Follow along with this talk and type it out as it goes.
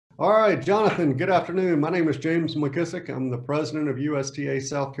All right, Jonathan, good afternoon. My name is James McKissick. I'm the president of USTA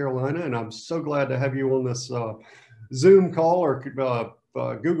South Carolina, and I'm so glad to have you on this Zoom call or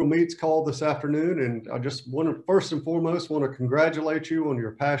Google Meets call this afternoon. And I just want to, first and foremost, want to congratulate you on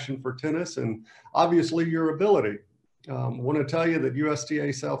your passion for tennis and obviously your ability. I want to tell you that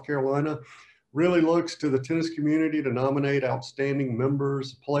USTA South Carolina really looks to the tennis community to nominate outstanding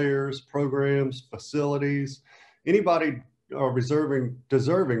members, players, programs, facilities, anybody deserving,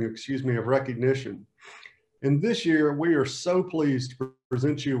 of recognition. And this year, we are so pleased to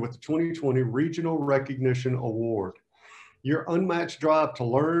present you with the 2020 Regional Recognition Award. Your unmatched drive to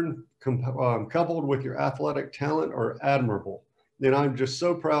learn, coupled with your athletic talent, are admirable. And I'm just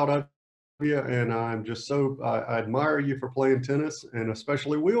so proud of you, and I admire you for playing tennis, and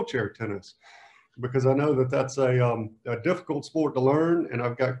especially wheelchair tennis, because I know that that's a difficult sport to learn, and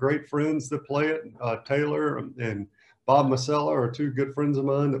I've got great friends that play it. Taylor and Bob Masella are two good friends of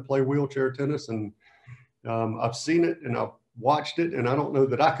mine that play wheelchair tennis, and I've seen it and I've watched it, and I don't know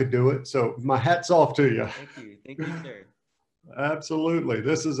that I could do it. So my hat's off to you. Thank you, sir. Absolutely.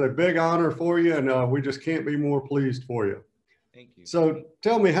 This is a big honor for you, and we just can't be more pleased for you. Thank you. So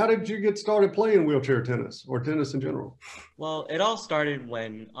tell me, how did you get started playing wheelchair tennis or tennis in general? Well, it all started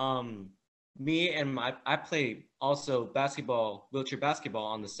when I played also basketball, wheelchair basketball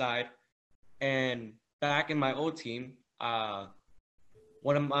on the side. And back in my old team,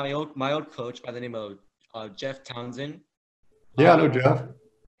 one of my old coach by the name of Jeff Townsend. Yeah, I know Jeff.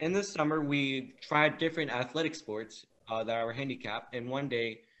 In the summer, we tried different athletic sports that were handicapped, and one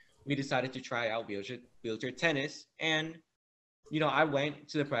day we decided to try out wheelchair tennis. And I went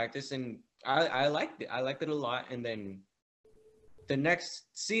to the practice, and I liked it. I liked it a lot. And then the next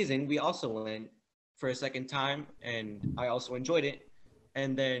season, we also went for a second time, and I also enjoyed it.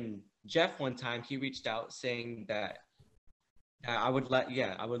 And then Jeff, one time, he reached out saying that I would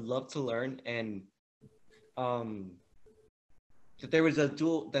love to learn, and that there was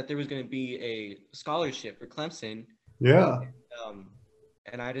going to be a scholarship for Clemson. Yeah.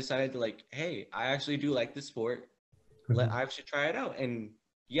 And I decided to hey, I actually do like the sport. I should try it out. And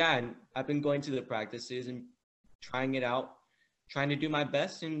yeah, and I've been going to the practices and trying it out, trying to do my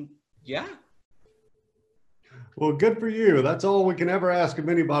best, and yeah. Well, good for you. That's all we can ever ask of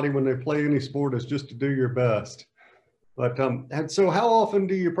anybody when they play any sport, is just to do your best. But and so how often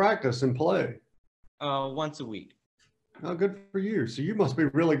do you practice and play? Once a week. Oh, good for you. So you must be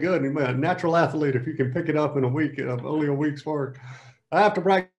really good. You're a natural athlete if you can pick it up in a week, only a week's work. I have to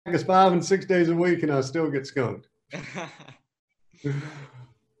practice 5 and 6 days a week, and I still get skunked.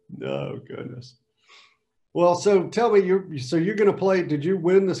 Oh, goodness. Well, so tell me, you're going to play. Did you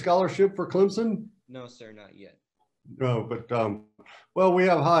win the scholarship for Clemson? No, sir, not yet. No, but well, we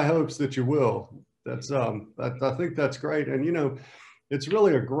have high hopes that you will. That's I think that's great, and it's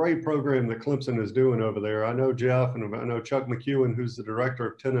really a great program that Clemson is doing over there. I know Jeff, and I know Chuck McEwen, who's the director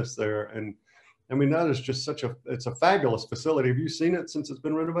of tennis there, and I mean that is just it's a fabulous facility. Have you seen it since it's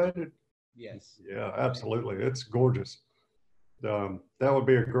been renovated? Yes. Yeah, absolutely. It's gorgeous. That would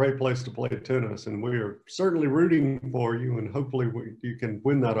be a great place to play tennis, and we are certainly rooting for you, and hopefully you can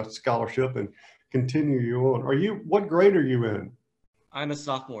win that scholarship and continue you on. What grade are you in? I'm a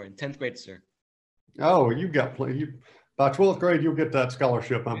sophomore in 10th grade, sir. Oh, you've got by 12th grade, you'll get that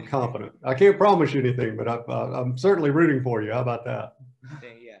scholarship. I'm confident. I can't promise you anything, but I'm certainly rooting for you. How about that?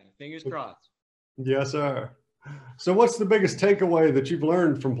 Yeah, fingers crossed. Yes, sir. So what's the biggest takeaway that you've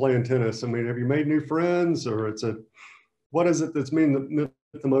learned from playing tennis? I mean, have you made new friends, or what is it that's mean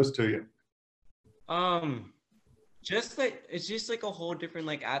the most to you? It's just like a whole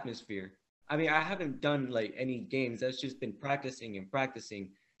different atmosphere. I mean, I haven't done any games. That's just been practicing and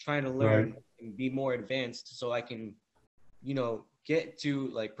practicing, trying to learn and be more advanced so I can, get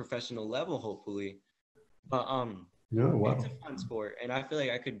to professional level, hopefully. But wow. It's a fun sport, and I feel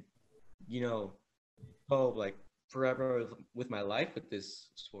like I could, go forever with my life with this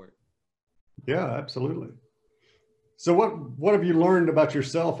sport. Yeah, absolutely. So what have you learned about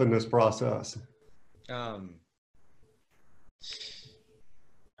yourself in this process?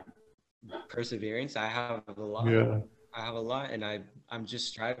 Perseverance. I have a lot. Yeah. I have a lot, and I'm just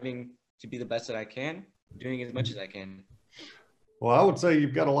striving to be the best that I can, doing as much as I can. Well, I would say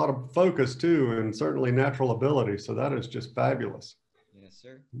you've got a lot of focus too, and certainly natural ability. So that is just fabulous. Yes,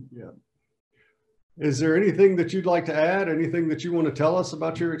 sir. Yeah. Is there anything that you'd like to add? Anything that you want to tell us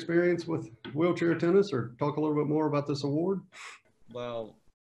about your experience with wheelchair tennis, or talk a little bit more about this award? Well,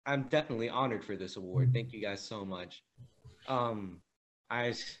 I'm definitely honored for this award. Thank you guys so much. I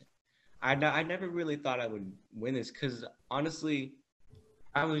never really thought I would win this, because honestly,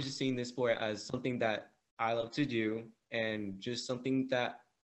 I was just seeing this sport as something that I love to do, and just something that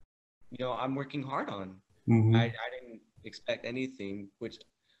I'm working hard on. Mm-hmm. I didn't expect anything, which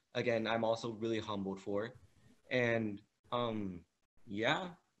again, I'm also really humbled for. And yeah,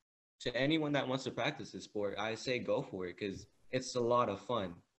 to anyone that wants to practice this sport, I say go for it because it's a lot of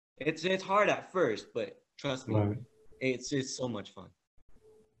fun. It's hard at first, but trust me, Right. it's so much fun.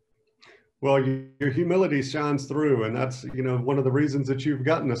 Well, your humility shines through, and that's, one of the reasons that you've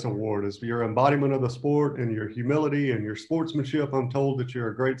gotten this award is your embodiment of the sport and your humility and your sportsmanship. I'm told that you're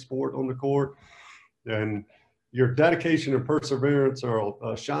a great sport on the court, and your dedication and perseverance are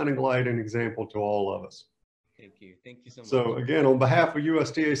a shining light and example to all of us. Thank you so much. So again, on behalf of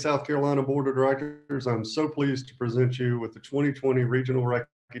USTA South Carolina Board of Directors, I'm so pleased to present you with the 2020 Regional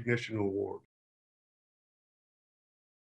Recognition Award.